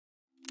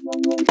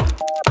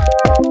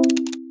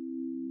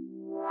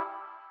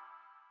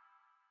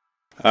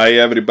Hi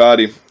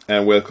everybody,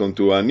 and welcome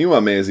to a new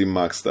amazing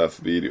Mac stuff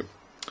video.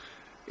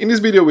 In this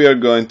video we are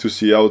going to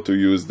see how to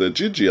use the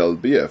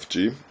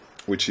jit.gl.bfg,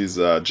 which is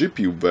a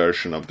GPU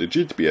version of the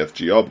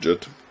jit.bfg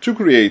object, to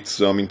create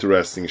some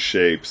interesting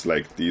shapes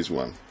like this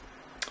one.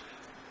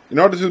 In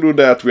order to do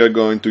that, we are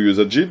going to use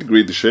a jit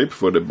grid shape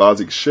for the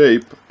basic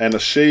shape and a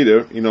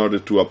shader in order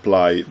to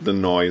apply the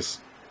noise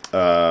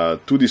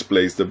to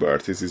displace the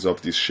vertices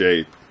of this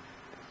shape.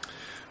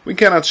 We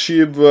can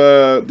achieve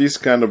these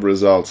kind of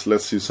results.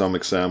 Let's see some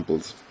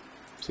examples.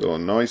 So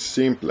noise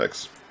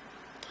simplex,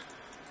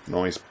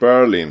 noise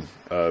purlin.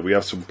 We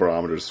have some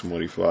parameters to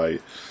modify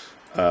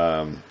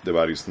the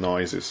various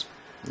noises.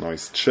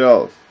 Noise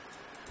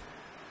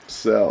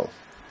cell.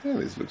 Yeah,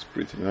 this looks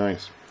pretty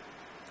nice.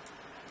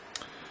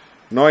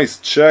 Noise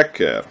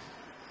checker.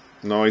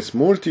 Noise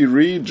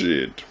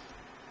multi-rigid.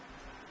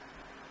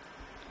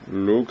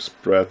 Looks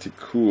pretty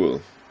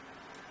cool.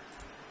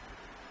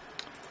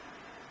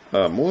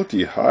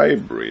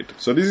 Multi-hybrid.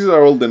 So these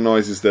are all the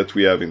noises that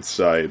we have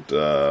inside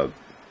the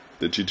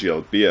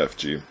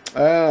jit.gl.bfg,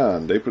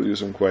 and they produce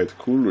some quite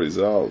cool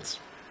results.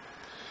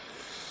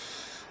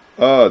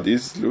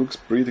 This looks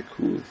pretty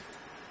cool.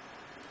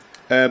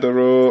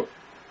 Hetero,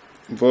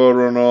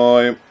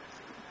 Voronoi,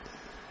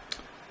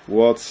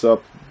 what's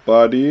up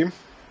buddy?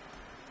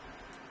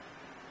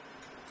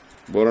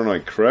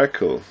 Voronoi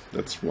crackle,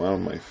 that's one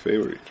of my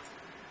favorite.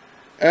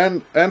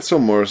 And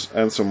some more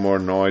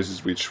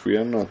noises, which we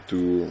are not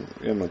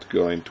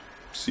going to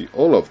see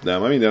all of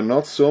them. I mean, there are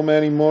not so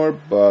many more,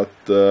 but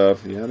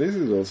yeah, this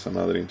is also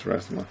another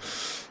interesting one.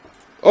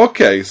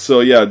 Okay,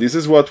 so yeah, this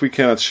is what we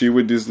can achieve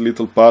with this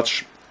little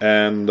patch,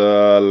 and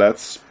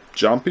let's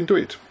jump into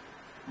it.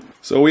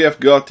 So we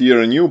have got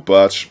here a new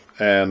patch,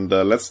 and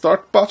let's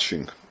start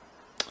patching.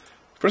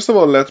 First of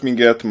all, let me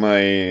get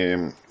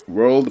my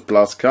world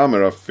plus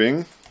camera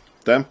thing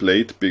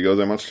template, because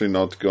I'm actually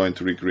not going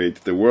to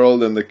recreate the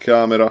world and the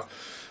camera.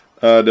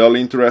 The only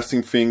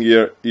interesting thing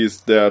here is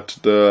that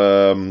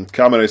the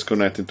camera is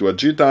connected to a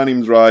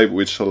JIT-anim drive,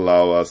 which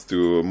allow us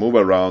to move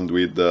around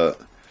with the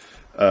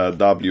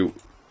W,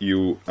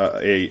 U,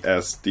 A,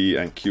 S, T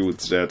and Q,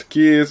 Z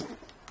keys.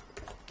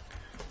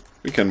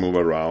 We can move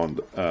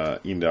around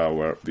in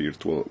our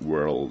virtual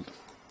world.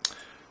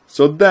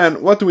 So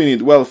then, what do we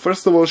need? Well,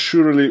 first of all,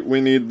 surely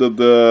we need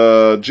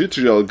the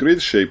jit.gl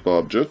grid shape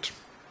object.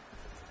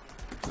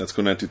 That's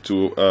connected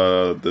to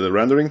the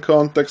rendering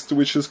context,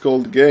 which is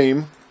called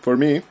game for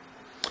me.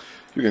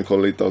 You can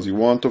call it as you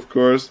want, of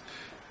course.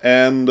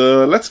 And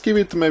let's give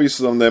it maybe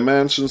some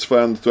dimensions,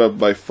 512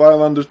 by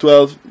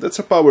 512. That's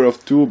a power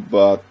of 2,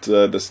 but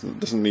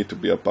doesn't need to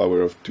be a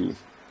power of 2.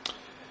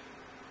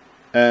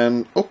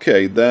 And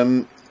okay,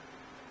 then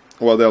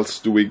what else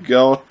do we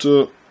got?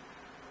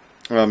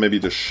 Maybe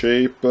the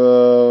shape.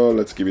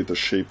 Let's give it a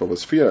shape of a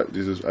sphere.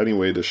 This is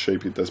anyway the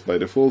shape it has by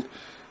default.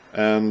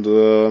 And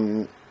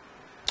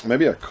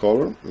maybe a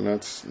color. No,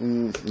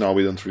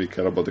 we don't really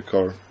care about the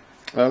color.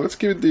 Let's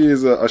give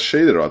this a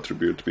shader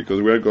attribute, because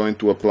we are going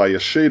to apply a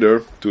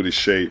shader to the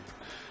shape.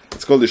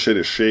 Let's call the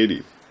shader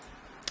shady.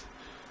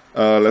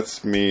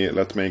 Let's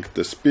make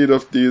the speed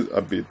of this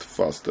a bit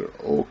faster.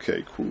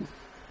 Okay, cool.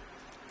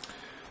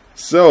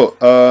 So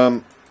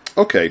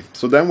okay,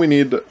 so then we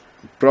need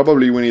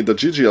probably the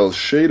jit.gl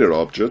shader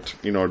object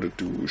in order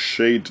to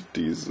shade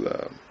these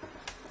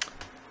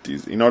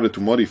in order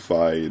to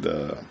modify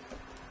the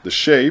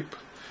shape.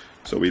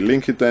 So we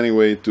link it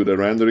anyway to the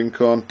rendering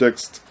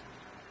context,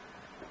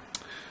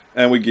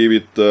 and we give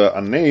it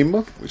a name,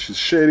 which is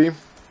shady,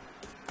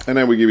 and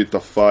then we give it a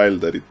file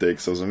that it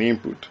takes as an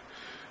input,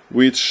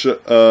 which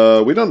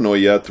we don't know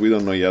yet. We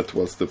don't know yet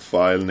what's the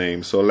file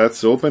name. So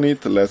let's open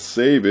it, let's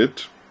save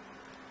it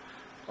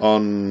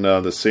on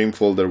the same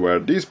folder where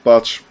this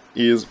patch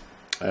is,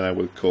 and I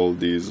will call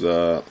this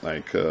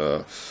like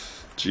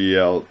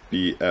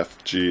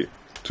glbfg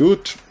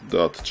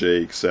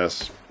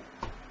toot.jxs.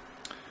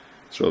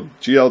 So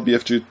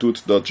glbfg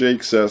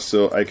toot.jxs,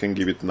 so I can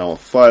give it now a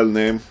file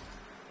name,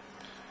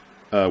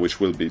 which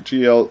will be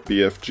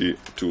glbfg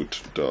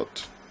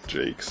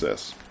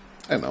toot.jxs.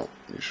 And now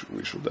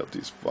we should have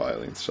this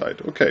file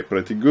inside. Okay,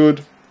 pretty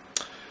good.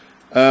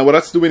 What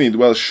else do we need?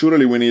 Well,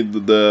 surely we need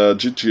the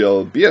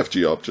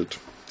jit.gl.bfg object,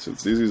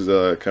 since this is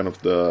kind of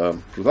the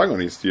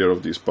protagonist here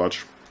of this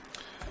patch.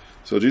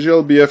 So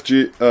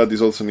jit.gl.bfg,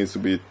 this also needs to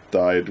be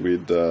tied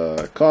with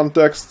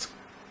context.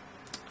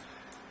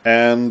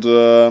 And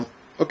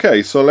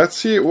okay, so let's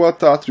see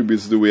what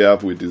attributes do we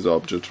have with this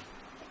object.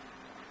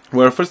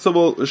 Well, first of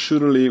all,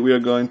 surely we are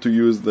going to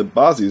use the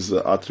basis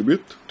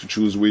attribute to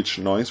choose which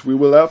noise we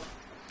will have.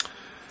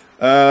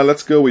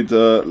 Let's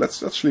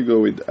actually go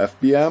with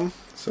FBM.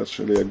 It's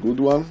actually a good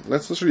one.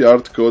 Let's actually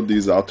hardcode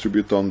this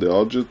attribute on the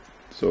object.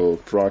 So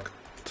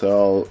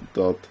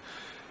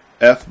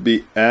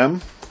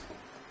fractal.fbm,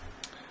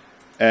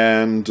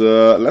 and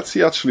let's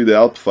see actually the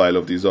help file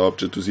of this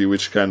object to see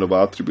which kind of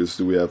attributes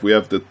do we have. We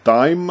have the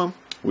time,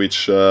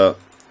 which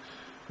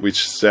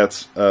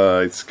sets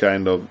its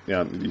kind of,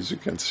 yeah, as you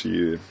can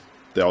see,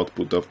 the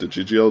output of the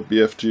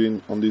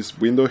jit.gl.bfg on this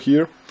window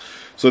here.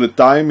 So the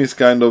time is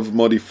kind of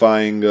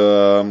modifying,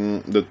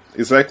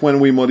 it's like when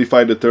we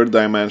modify the third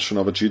dimension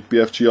of a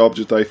jit.bfg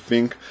object, I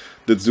think.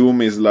 The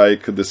zoom is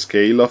like the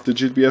scale of the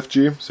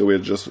jit.bfg, so we're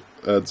just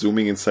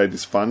zooming inside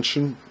this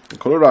function.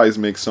 Colorize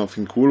makes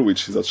something cool,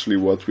 which is actually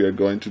what we are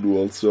going to do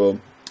also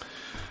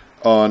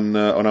on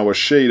our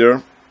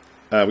shader.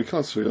 We can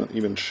also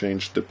even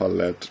change the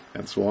palette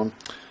and so on.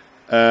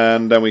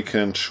 And then we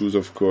can choose,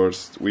 of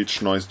course,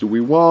 which noise do we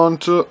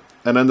want.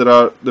 And then there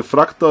are the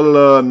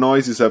fractal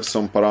noises have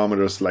some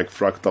parameters like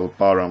fractal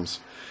params.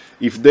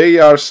 If they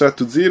are set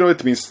to 0,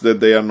 it means that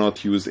they are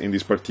not used in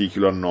this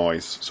particular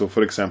noise. So,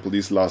 for example,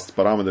 this last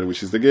parameter,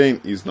 which is the gain,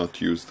 is not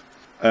used.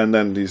 And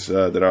then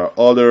there are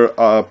other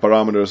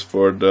parameters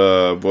for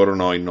the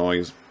Voronoi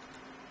noise.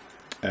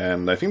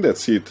 And I think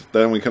that's it.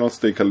 Then we can also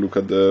take a look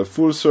at the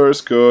full source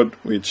code,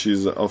 which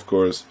is, of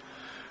course,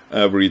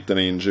 written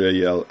in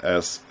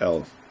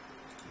JLSL.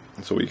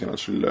 So we can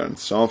actually learn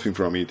something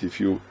from it. If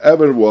you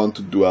ever want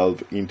to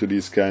delve into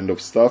this kind of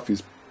stuff,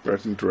 it's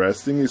pretty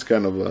interesting. It's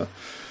kind of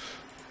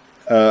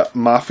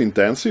math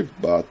intensive,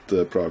 but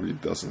probably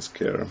doesn't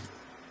scare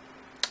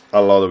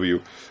a lot of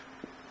you.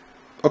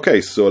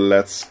 Okay, so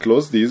let's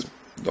close this,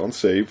 don't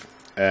save,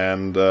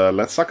 and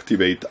let's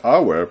activate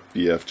our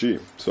BFG.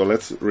 So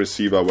let's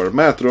receive our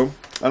metro,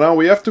 and now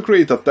we have to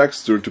create a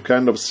texture to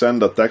kind of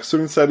send a texture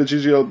inside the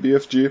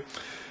jit.gl.bfg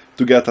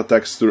to get a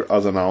texture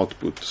as an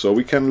output. So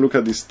we can look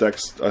at this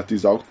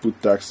this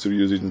output texture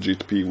using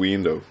JitP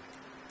window.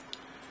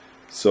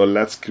 So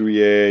let's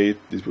create,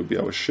 this will be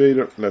our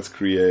shader, let's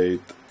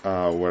create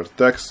our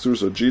texture,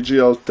 so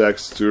GGL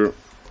texture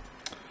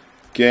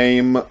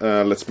game,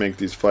 let's make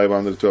this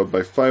 512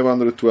 by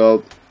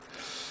 512.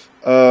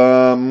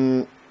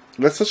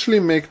 Let's actually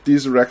make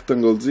this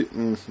rectangle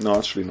no,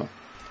 actually no.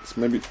 Let's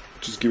maybe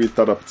just give it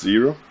tab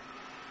 0.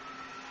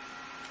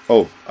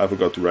 Oh, I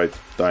forgot to write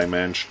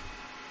dimension.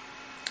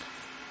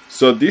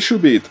 So this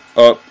should be it.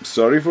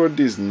 Sorry for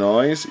this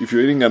noise. If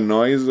you're hearing a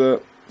noise,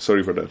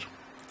 sorry for that.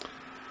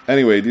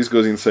 Anyway, this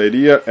goes inside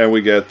here, and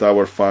we get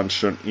our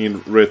function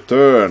in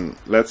return.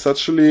 Let's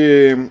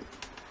actually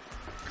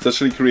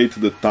create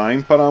the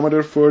time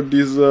parameter for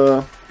this.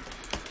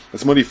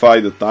 Let's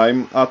modify the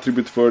time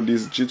attribute for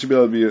this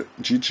jit.gl.bfg.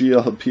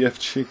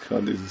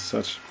 God, this is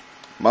such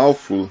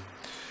mouthful.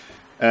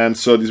 And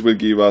so this will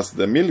give us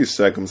the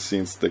milliseconds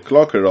since the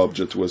clocker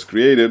object was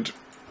created.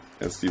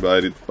 Let's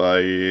divide it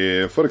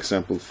by, for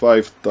example,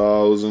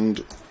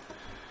 5000.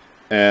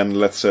 And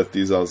let's set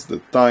this as the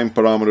time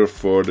parameter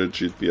for the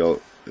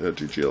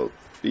jit.gl.bfg.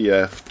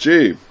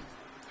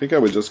 I think I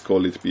will just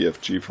call it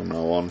BFG from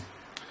now on.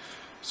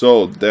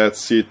 So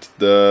that's it.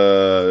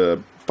 The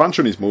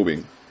function is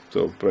moving.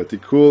 So pretty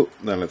cool.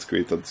 Then let's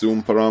create a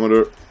zoom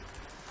parameter,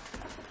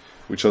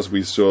 which, as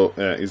we saw,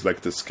 is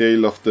like the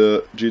scale of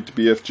the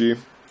jit.bfg.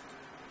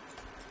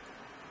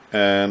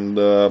 And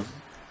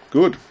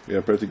good.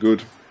 Yeah, pretty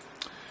good.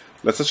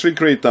 Let's actually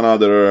create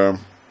another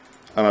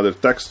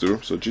texture.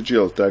 So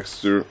GGL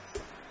texture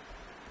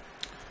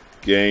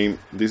game.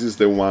 This is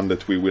the one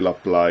that we will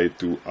apply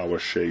to our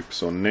shape.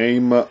 So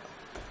name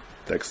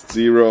text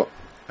 0,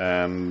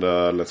 and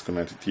let's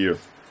connect it here.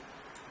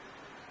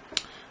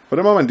 For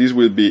the moment, this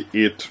will be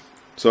it.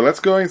 So let's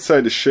go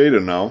inside the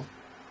shader now.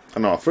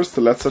 No, first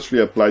let's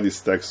actually apply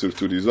this texture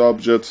to this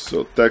object.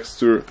 So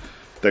texture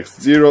text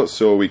 0,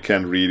 so we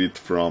can read it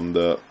from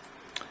the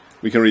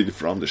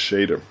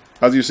shader.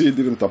 As you see, it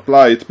didn't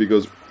apply it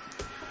because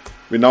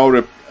we now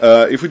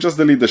if we just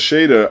delete the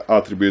shader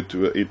attribute,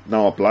 it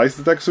now applies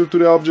the texture to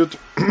the object.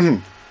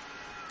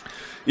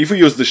 If we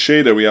use the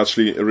shader, we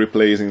actually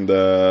replacing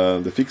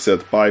the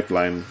fixed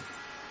pipeline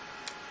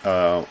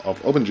of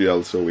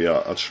OpenGL, so we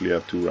actually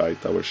have to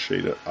write our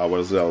shader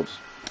ourselves.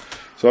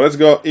 So let's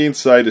go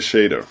inside the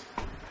shader.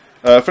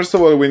 First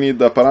of all, we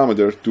need a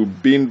parameter to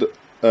bind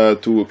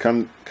to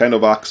kind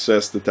of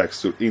access the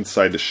texture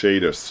inside the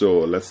shader. So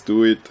let's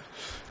do it.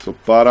 So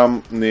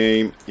param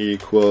name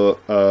equal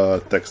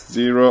text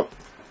 0.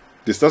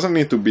 This doesn't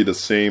need to be the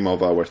same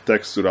of our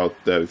texture out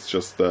there. It's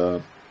just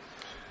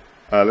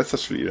let's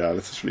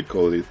actually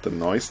call it the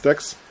noise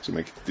text to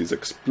make this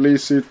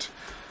explicit.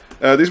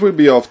 This will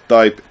be of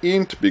type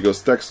int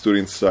because texture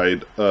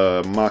inside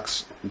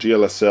max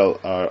GLSL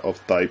are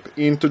of type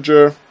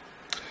integer.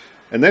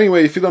 And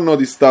anyway, if you don't know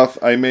this stuff,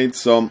 I made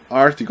some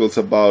articles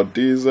about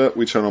this,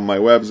 which are on my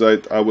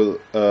website. I will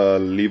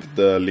leave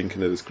the link in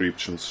the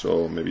description,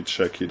 so maybe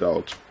check it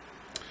out.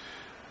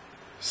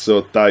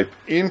 So type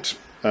int,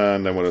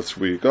 and then what else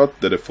we got?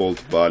 The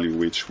default value,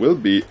 which will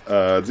be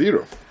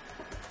 0.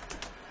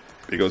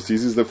 Because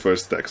this is the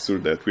first texture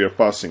that we are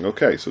passing.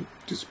 Okay, so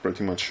this is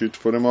pretty much it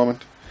for the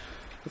moment.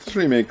 Let's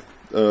actually make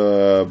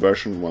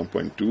version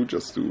 1.2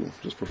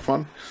 just for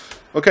fun.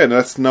 Okay,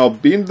 let's now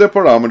bind the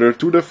parameter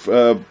to the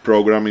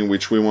program in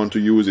which we want to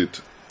use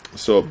it.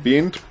 So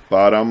bind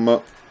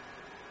param,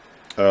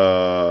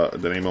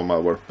 the name of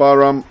our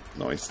param,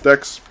 noise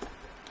text,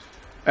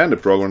 and the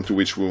program to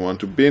which we want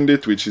to bind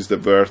it, which is the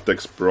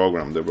vertex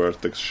program, the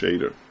vertex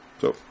shader.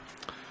 So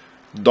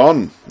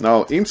Done.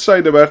 Now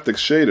inside the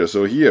vertex shader,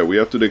 so here we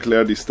have to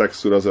declare this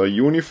texture as a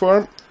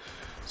uniform.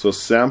 So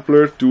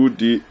sampler to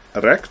the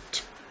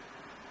rect,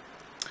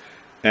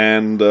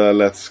 and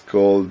let's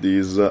call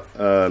this. We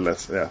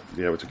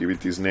have to give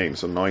it this name.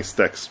 So noise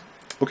text.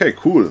 Okay,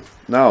 cool.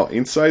 Now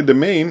inside the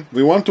main,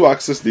 we want to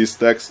access this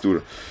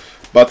texture,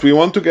 but we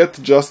want to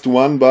get just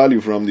one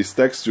value from this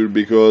texture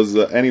because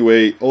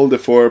anyway, all the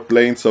 4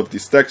 planes of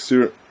this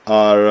texture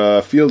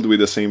are filled with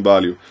the same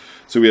value.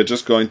 So we are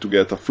just going to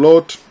get a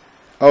float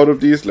out of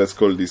this. Let's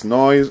call this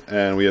noise,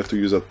 and we have to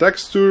use a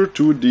texture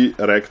to the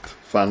rect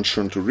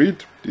function to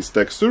read this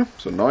texture.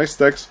 So noise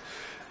text,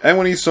 and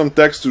we need some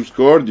texture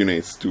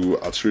coordinates to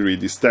actually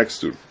read this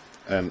texture,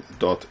 and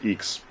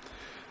 .x.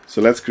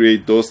 So let's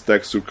create those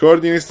texture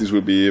coordinates. This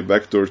will be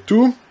vector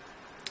 2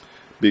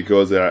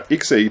 because there are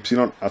x and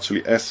y.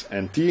 Actually s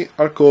and t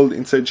are called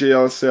inside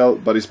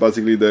JLSL, but it's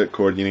basically the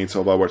coordinates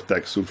of our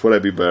texture for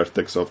every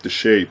vertex of the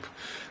shape.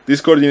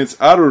 These coordinates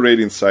are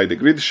already inside the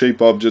grid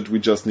shape object, we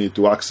just need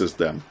to access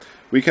them.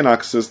 We can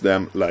access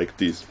them like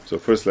this. So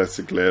first let's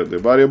declare the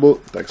variable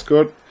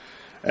texcoord,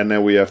 and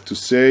then we have to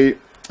say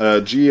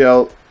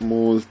GL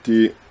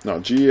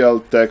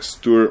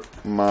texture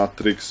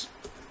matrix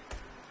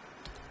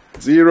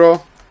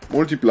 0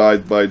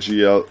 multiplied by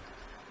GL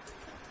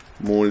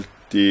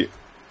multi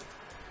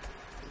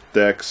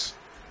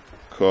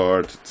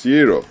texcoord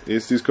 0.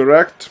 Is this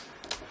correct?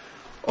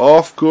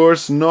 Of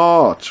course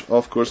not.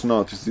 Of course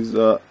not. Is this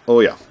oh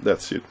yeah,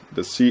 that's it.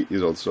 The C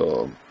is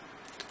also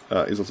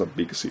a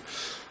big C.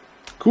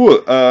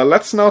 Cool.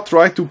 Let's now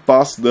try to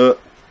pass the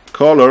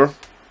color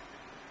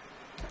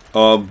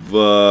of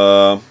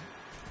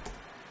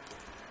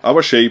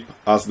our shape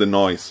as the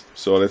noise.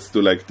 So let's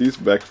do like this: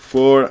 back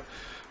 4,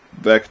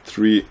 back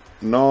 3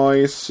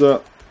 noise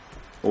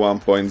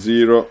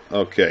 1.0.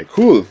 Okay,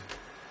 cool.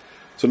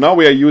 So now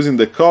we are using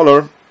the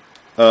color.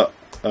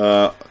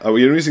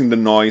 We are using the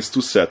noise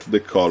to set the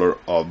color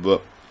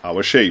of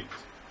our shape.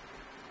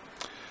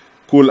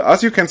 Cool.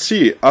 As you can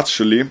see,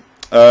 actually,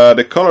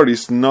 the color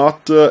is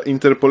not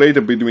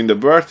interpolated between the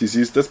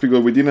vertices. That's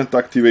because we didn't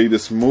activate the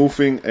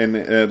smoothing and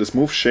the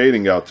smooth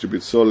shading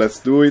attribute. So let's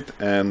do it,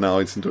 and now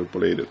it's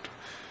interpolated.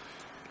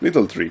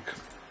 Little trick.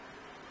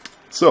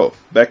 So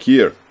back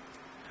here,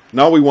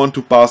 now we want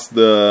to pass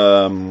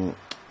the.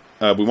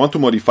 We want to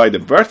modify the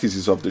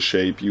vertices of the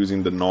shape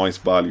using the noise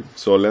value.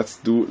 So let's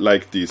do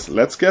like this.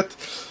 Let's get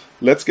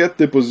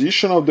the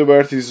position of the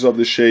vertices of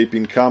the shape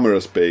in camera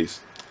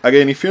space.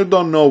 Again, if you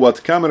don't know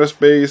what camera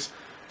space,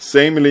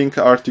 same link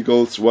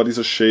articles, what is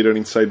a shader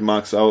inside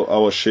Max, how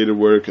a shader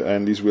work,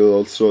 and this will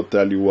also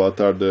tell you what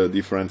are the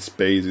different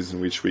spaces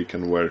in which we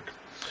can work.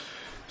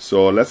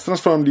 So let's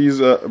transform these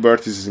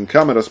vertices in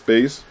camera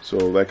space. So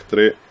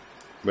vec3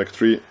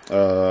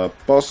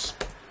 pos.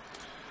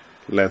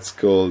 Let's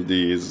call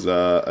these,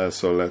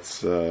 so let's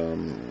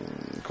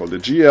call the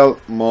GL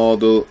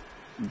model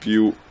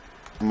view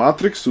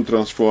matrix to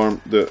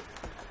transform the,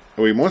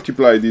 we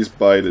multiply this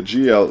by the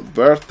GL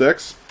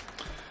vertex,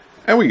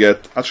 and we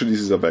get, actually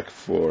this is a back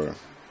 4.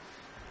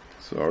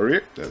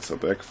 Sorry, that's a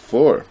back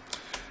 4.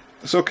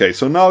 It's okay,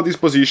 so now this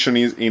position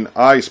is in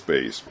I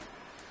space.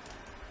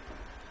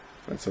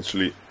 Let's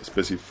actually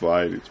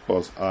specify it,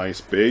 pos I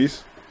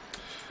space.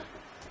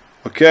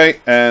 Okay,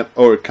 and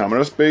or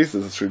camera space,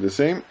 that's actually the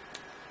same.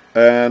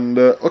 And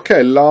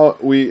okay, now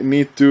we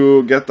need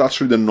to get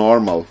actually the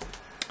normal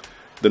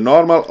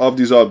of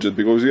this object,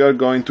 because we are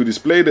going to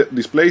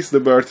displace the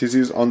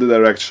vertices on the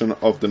direction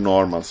of the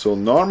normal. So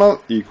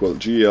normal equal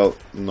GL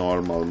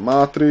normal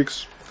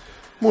matrix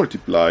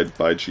multiplied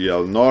by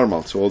GL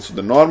normal. So also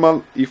the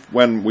normal, if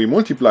when we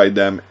multiply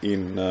them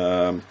in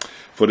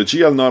for the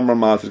GL normal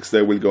matrix,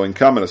 they will go in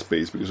camera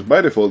space, because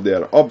by default they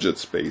are object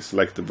space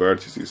like the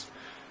vertices.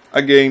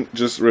 Again,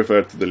 just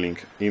refer to the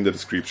link in the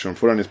description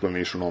for an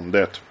explanation on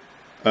that.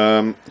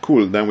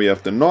 Cool, then we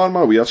have the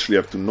normal, we actually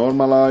have to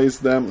normalize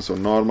them, so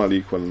normal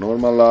equal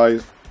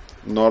normalize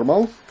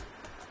normal.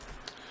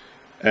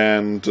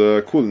 And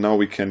cool, now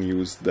we can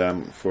use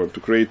them to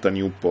create a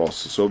new pos.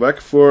 So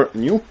back for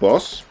new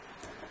pos,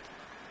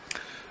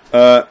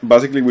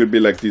 basically will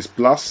be like this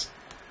plus,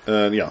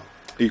 yeah,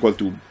 equal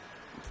to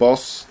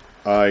pos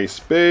I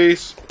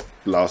space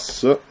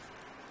plus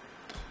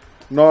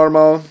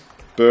normal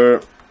per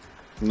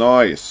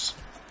noise.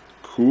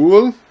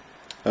 Cool.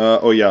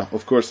 Oh yeah,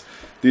 of course,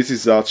 this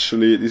is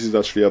actually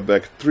a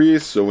back 3,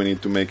 so we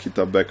need to make it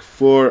a back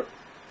 4.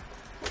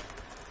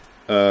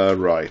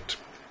 Right.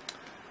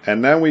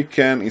 And then we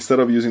can, instead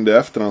of using the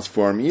F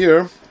transform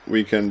here,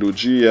 we can do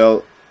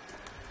GL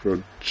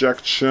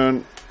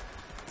projection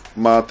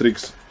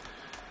matrix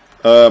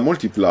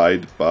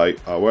multiplied by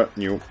our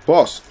new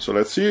pos. So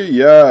let's see.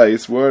 Yeah,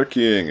 it's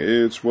working.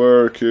 It's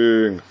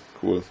working.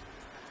 Cool.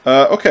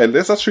 Okay,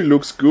 this actually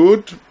looks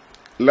good.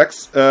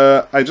 Let's.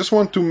 I just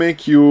want to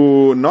make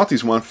you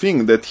notice one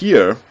thing, that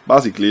here,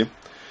 basically,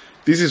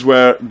 this is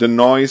where the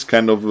noise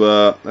kind of.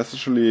 Let's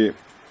actually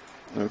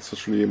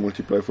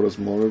multiply for a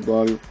smaller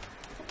value.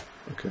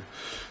 Okay,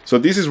 so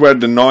this is where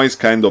the noise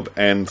kind of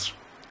ends,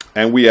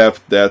 and we have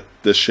that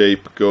the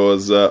shape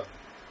goes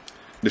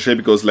the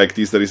shape goes like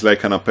this. There is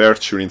like an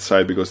aperture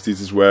inside, because this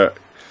is where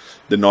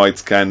the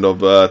noise kind of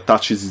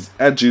touches its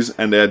edges,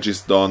 and the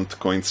edges don't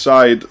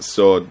coincide,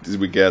 so this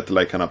we get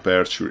like an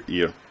aperture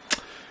here.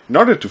 In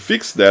order to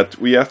fix that,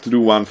 we have to do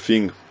one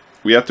thing.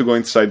 We have to go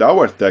inside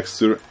our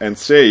texture and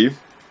say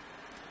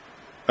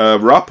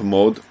wrap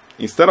mode.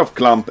 Instead of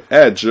clump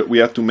edge, we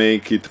have to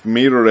make it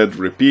mirrored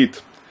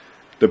repeat.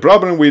 The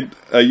problem with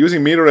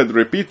using mirrored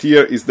repeat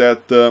here is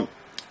that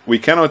we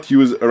cannot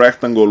use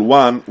rectangle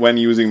 1 when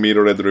using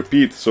mirrored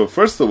repeat. So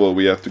first of all,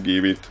 we have to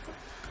give it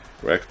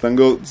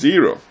rectangle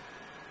 0.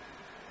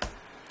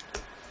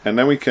 And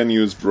then we can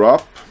use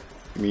drop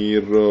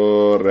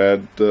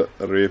mirrored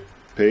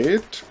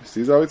repeat. Is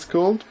this how it's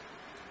called?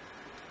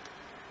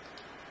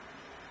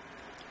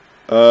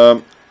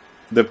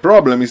 The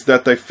problem is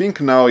that I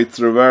think now it's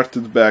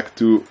reverted back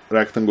to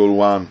rectangle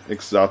 1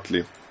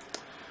 exactly.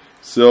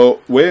 So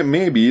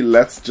maybe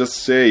let's just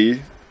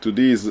say to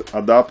this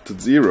adapt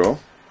 0.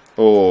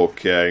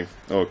 Okay,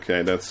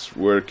 that's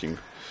working.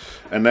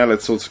 And then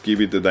let's also give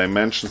it the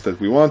dimensions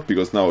that we want,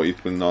 because now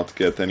it will not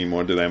get any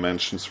more the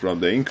dimensions from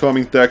the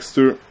incoming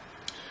texture.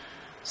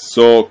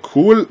 So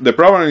cool. The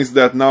problem is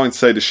that now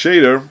inside the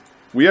shader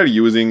we are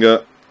using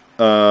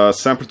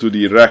sample to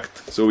d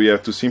rect, so we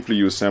have to simply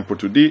use sample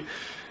to d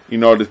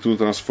in order to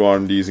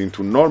transform these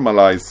into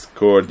normalized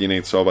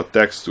coordinates of a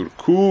texture.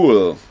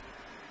 Cool.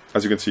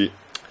 As you can see,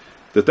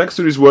 the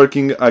texture is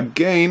working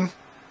again.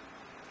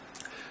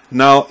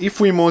 Now if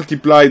we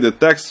multiply the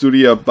texture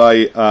here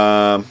by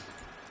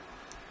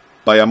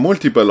a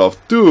multiple of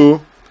 2,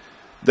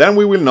 then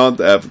we will not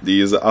have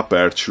this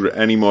aperture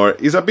anymore.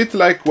 It's a bit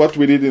like what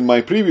we did in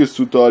my previous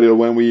tutorial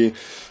when we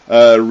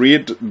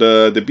read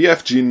the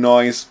BFG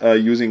noise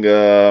using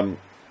a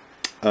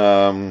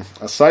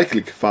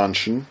cyclic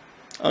function.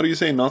 How do you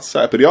say, not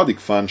periodic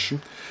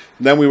function?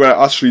 Then we were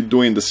actually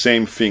doing the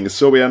same thing.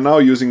 So we are now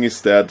using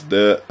instead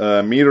the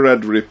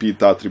mirrored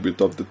repeat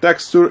attribute of the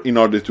texture in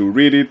order to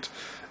read it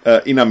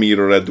in a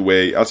mirrored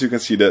way. As you can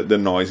see, the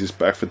noise is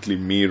perfectly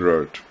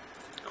mirrored.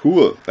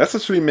 Cool. Let's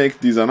actually make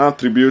this an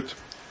attribute.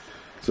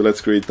 So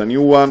let's create a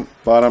new one.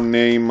 Param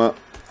name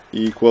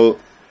equal.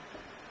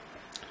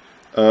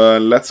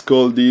 Let's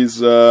call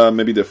this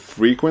maybe the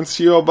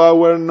frequency of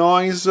our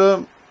noise.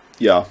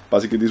 Yeah,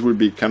 basically this will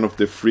be kind of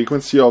the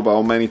frequency of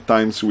how many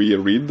times we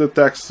read the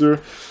texture.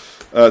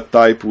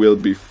 Type will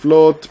be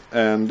float,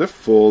 and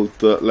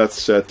default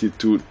let's set it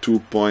to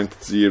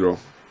 2.0.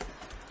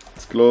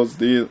 Let's close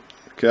this.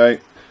 Okay,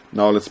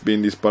 now let's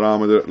bin this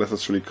parameter. Let's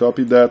actually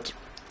copy that.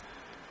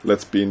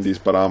 Let's bin this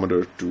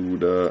parameter to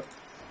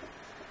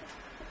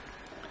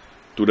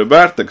the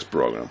vertex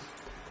program.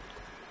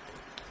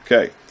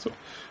 Okay, so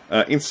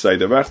inside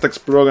the vertex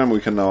program we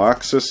can now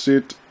access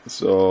it.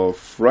 So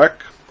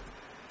frac.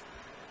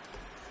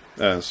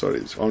 Sorry,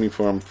 it's only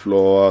from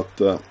float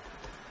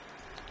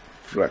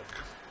frac.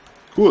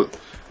 Cool.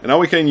 And now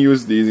we can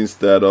use these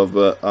instead of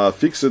a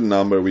fixed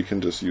number. We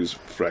can just use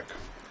frac.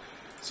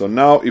 So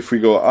now if we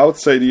go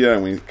outside here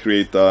and we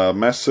create a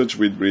message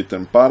with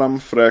written param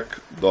frac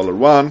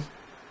 $1,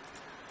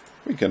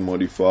 we can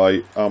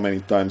modify how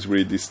many times we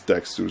read this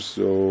texture.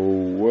 So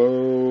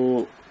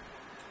whoa.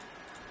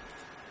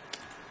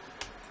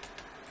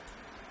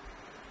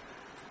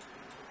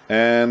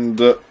 And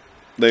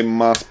they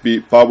must be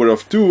power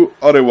of 2,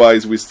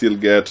 otherwise we still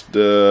get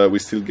the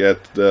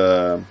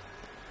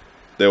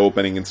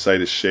opening inside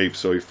the shape.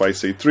 So if I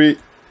say 3,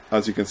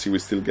 as you can see we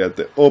still get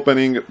the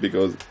opening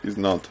because it's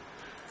not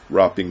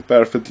wrapping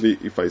perfectly.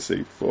 If I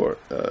say 4,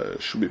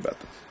 should be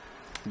better.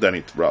 Then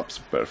it wraps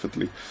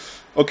perfectly.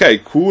 Okay,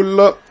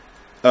 cool.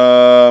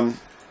 Then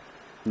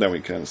we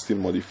can still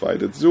modify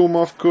the zoom,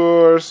 of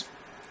course.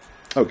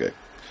 Okay.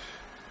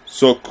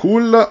 So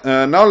cool.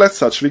 Now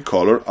let's actually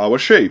color our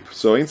shape.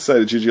 So inside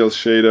the GGL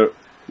shader,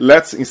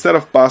 let's, instead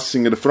of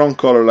passing the front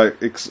color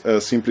like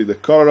simply the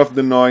color of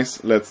the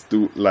noise, let's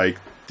do like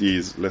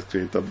this. Let's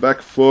create a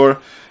back 4.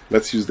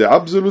 Let's use the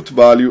absolute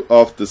value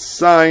of the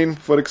sign,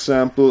 for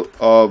example,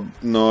 of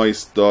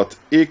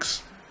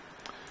noise.x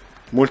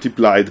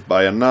multiplied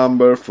by a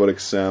number, for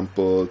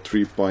example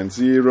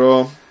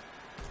 3.0.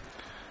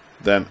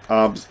 Then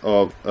abs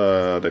of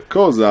the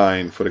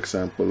cosine, for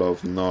example,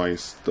 of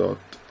noise.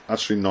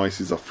 Actually, noise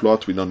is a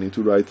float, we don't need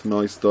to write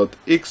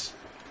noise.x.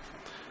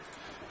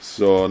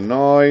 So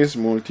noise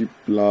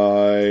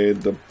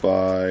multiplied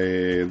by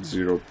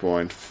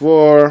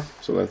 0.4.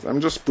 So I'm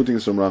just putting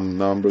some random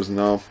numbers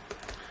now.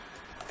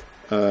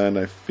 And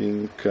I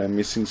think I'm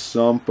missing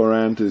some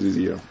parentheses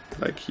here,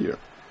 like here.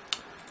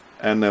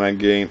 And then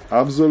again,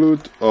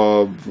 absolute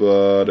of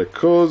the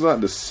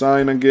cosine, the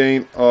sine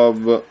again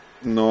of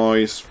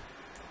noise,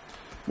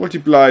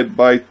 multiplied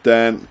by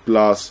 10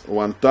 plus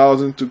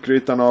 1000 to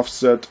create an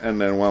offset,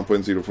 and then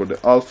 1.0 for the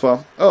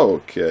alpha.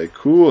 Okay,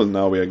 cool,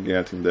 now we are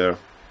getting there.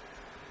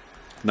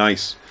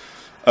 Nice.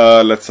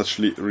 Let's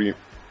actually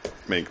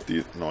remake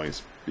the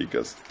noise big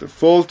as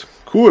default.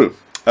 Cool.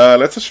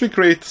 Let's actually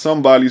create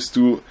some values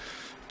to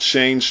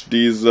change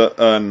these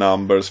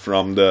numbers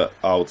from the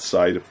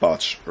outside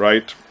patch,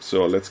 right?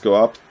 So let's go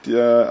up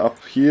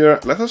here.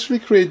 Let's actually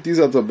create this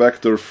as a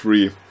vector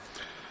 3.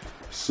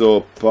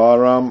 So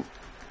param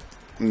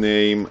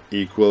name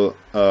equal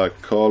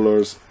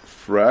colors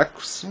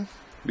fracs,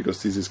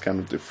 because this is kind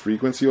of the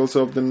frequency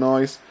also of the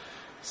noise.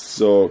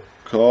 So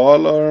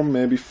color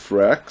maybe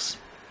fracs.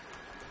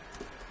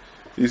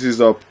 This is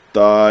of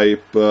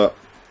type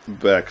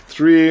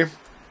vec3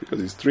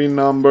 because it's 3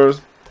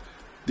 numbers.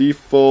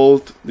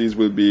 Default, this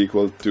will be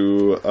equal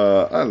to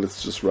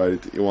let's just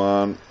write it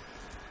 1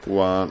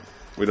 1.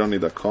 We don't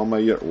need a comma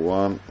here.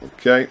 1,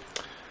 okay.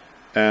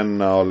 And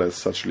now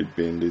let's actually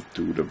bind it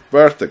to the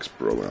vertex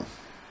program.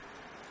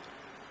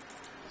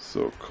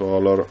 So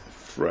color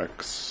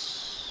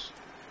fracs.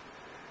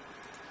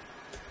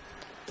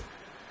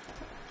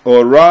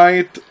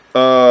 Alright,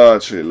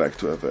 actually like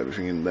to have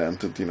everything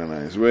indented in a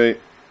nice way.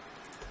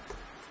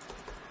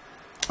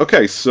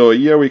 Okay, so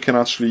here we can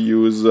actually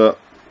use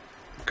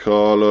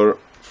color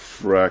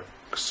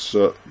fracs.x.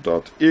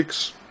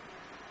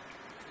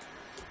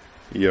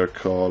 Here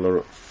color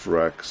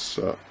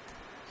fracs.y.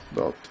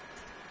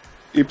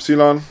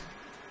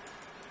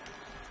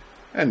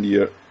 And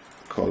here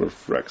color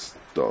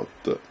fracs.z.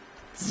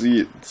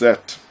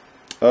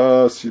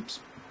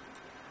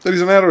 There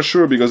is an error,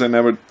 sure, because I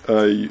never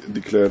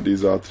declared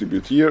this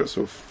attribute here.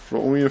 So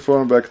from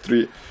uniform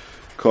vec3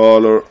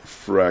 color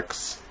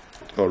fracs.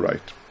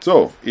 Alright,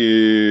 so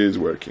it's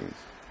working.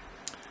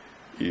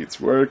 It's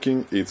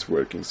working.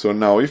 So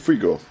now if we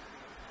go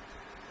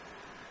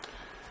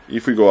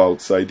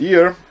outside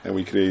here and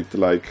we create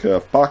like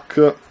pack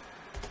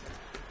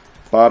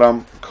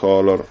param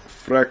color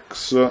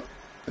fracs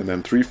and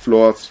then 3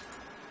 floats,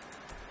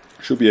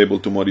 should be able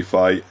to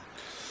modify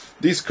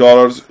these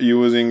colors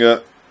using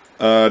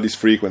these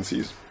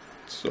frequencies.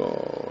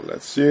 So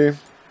let's see.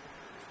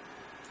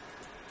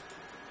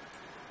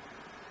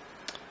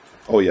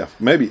 Oh yeah,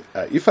 maybe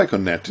if I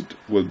connect it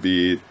will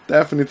be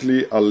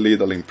definitely a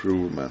little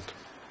improvement.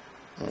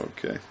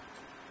 Okay.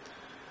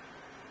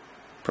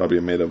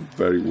 Probably made a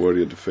very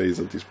worried face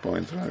at this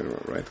point,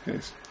 right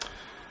guys?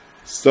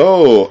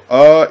 So,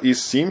 it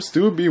seems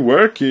to be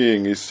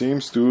working. It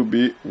seems to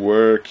be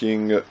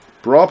working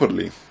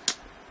properly.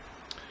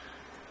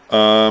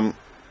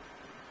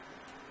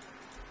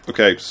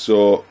 Okay,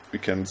 so we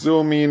can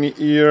zoom in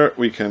here.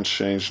 We can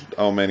change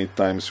how many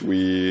times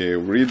we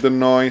read the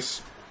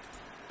noise.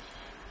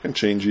 We can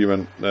change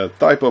even the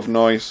type of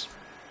noise.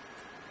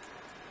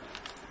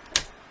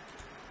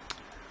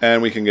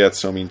 And we can get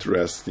some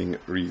interesting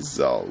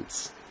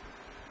results.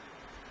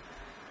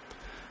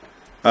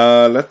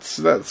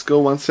 Let's go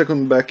 1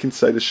 second back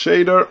inside the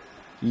shader.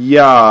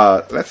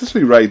 Yeah, let's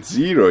actually write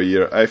 0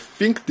 here. I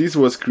think this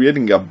was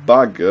creating a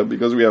bug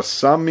because we are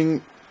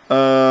summing.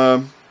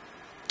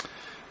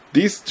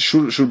 This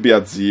should be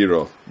at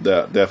 0.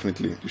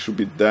 Definitely, it should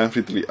be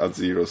definitely at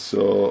 0.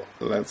 So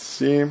let's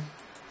see.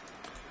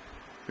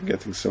 We're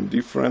getting some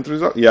different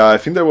results. Yeah, I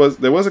think there was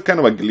a kind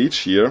of a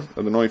glitch here.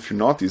 I don't know if you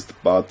noticed,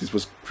 but this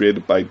was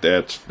created by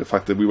that. The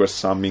fact that we were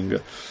summing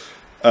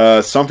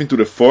something to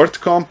the 4th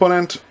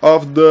component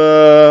of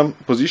the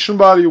position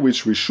value,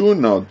 which we should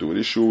not do.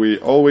 This should we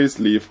always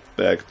leave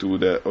back to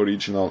the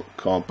original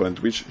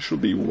component, which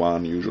should be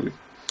 1 usually.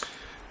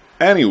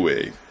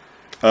 Anyway,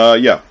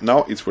 yeah,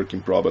 now it's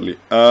working properly.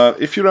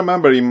 If you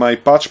remember in my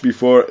patch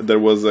before, there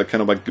was a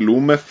kind of a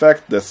gloom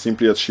effect that's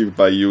simply achieved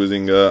by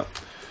using a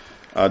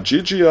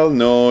GGL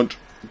node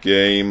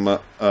game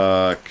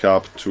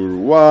capture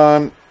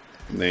 1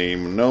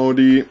 name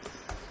node.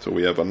 So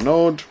we have a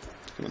node.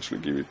 You can actually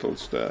give it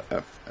also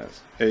the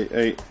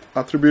FSAA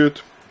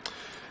attribute,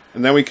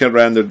 and then we can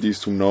render these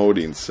to node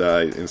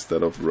inside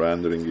instead of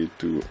rendering it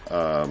to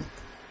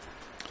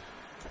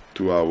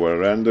our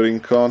rendering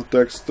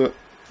context.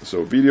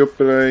 So video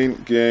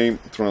plane game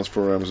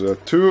transforms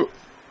 2.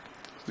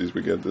 This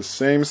we get the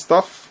same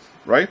stuff,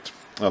 right?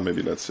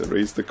 Maybe let's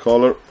erase the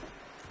color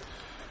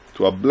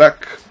to a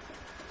black.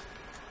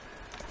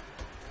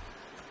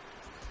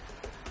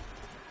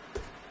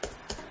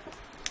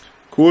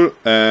 Cool,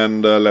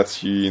 and let's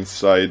see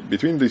inside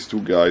between these two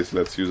guys.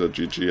 Let's use a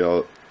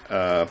GGL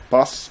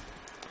pass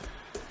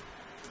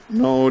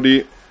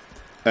node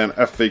and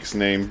fx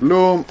name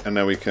bloom, and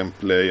then we can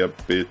play a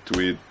bit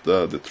with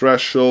the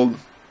threshold.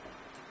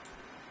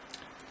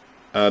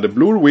 The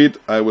blur width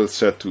I will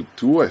set to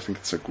 2. I think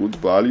it's a good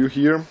value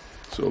here.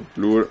 So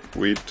blur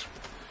width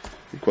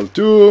equal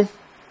 2.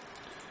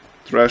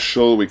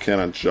 Threshold we can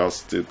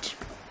adjust it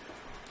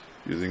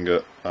using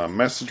a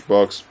message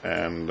box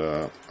and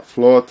a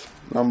float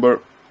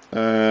number,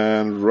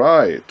 and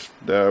right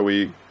there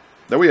we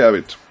have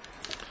it.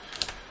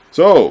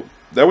 So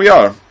there we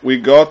are. We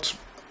got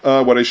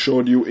what I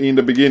showed you in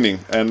the beginning,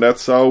 and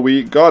that's how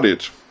we got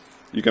it.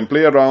 You can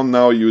play around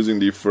now using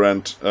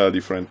different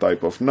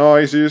type of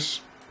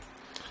noises,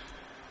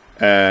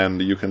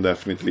 and you can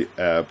definitely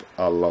have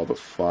a lot of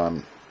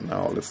fun.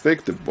 Now let's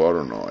take the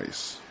border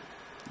noise.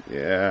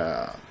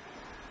 Yeah,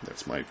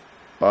 that's my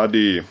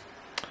buddy.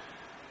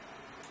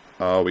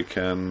 we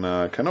can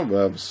kind of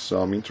have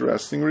some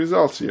interesting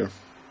results here.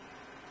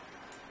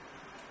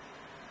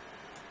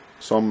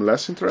 Some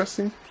less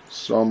interesting,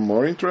 some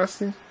more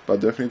interesting,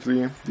 but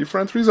definitely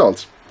different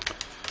results.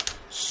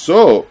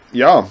 So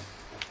yeah,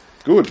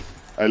 good.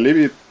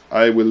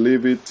 I will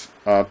leave it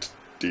at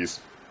this.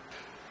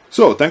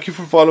 So thank you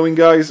for following,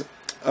 guys.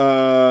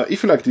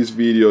 If you like this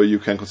video, you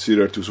can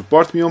consider to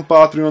support me on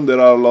Patreon. There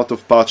are a lot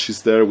of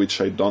patches there which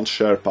I don't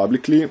share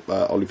publicly,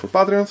 only for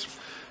Patreons.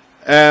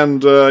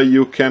 And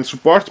you can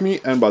support me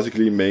and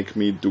basically make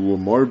me do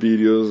more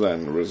videos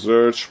and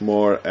research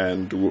more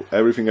and do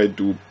everything I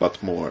do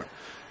but more.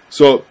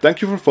 So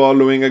thank you for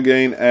following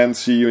again, and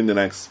see you in the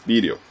next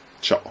video.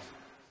 Ciao.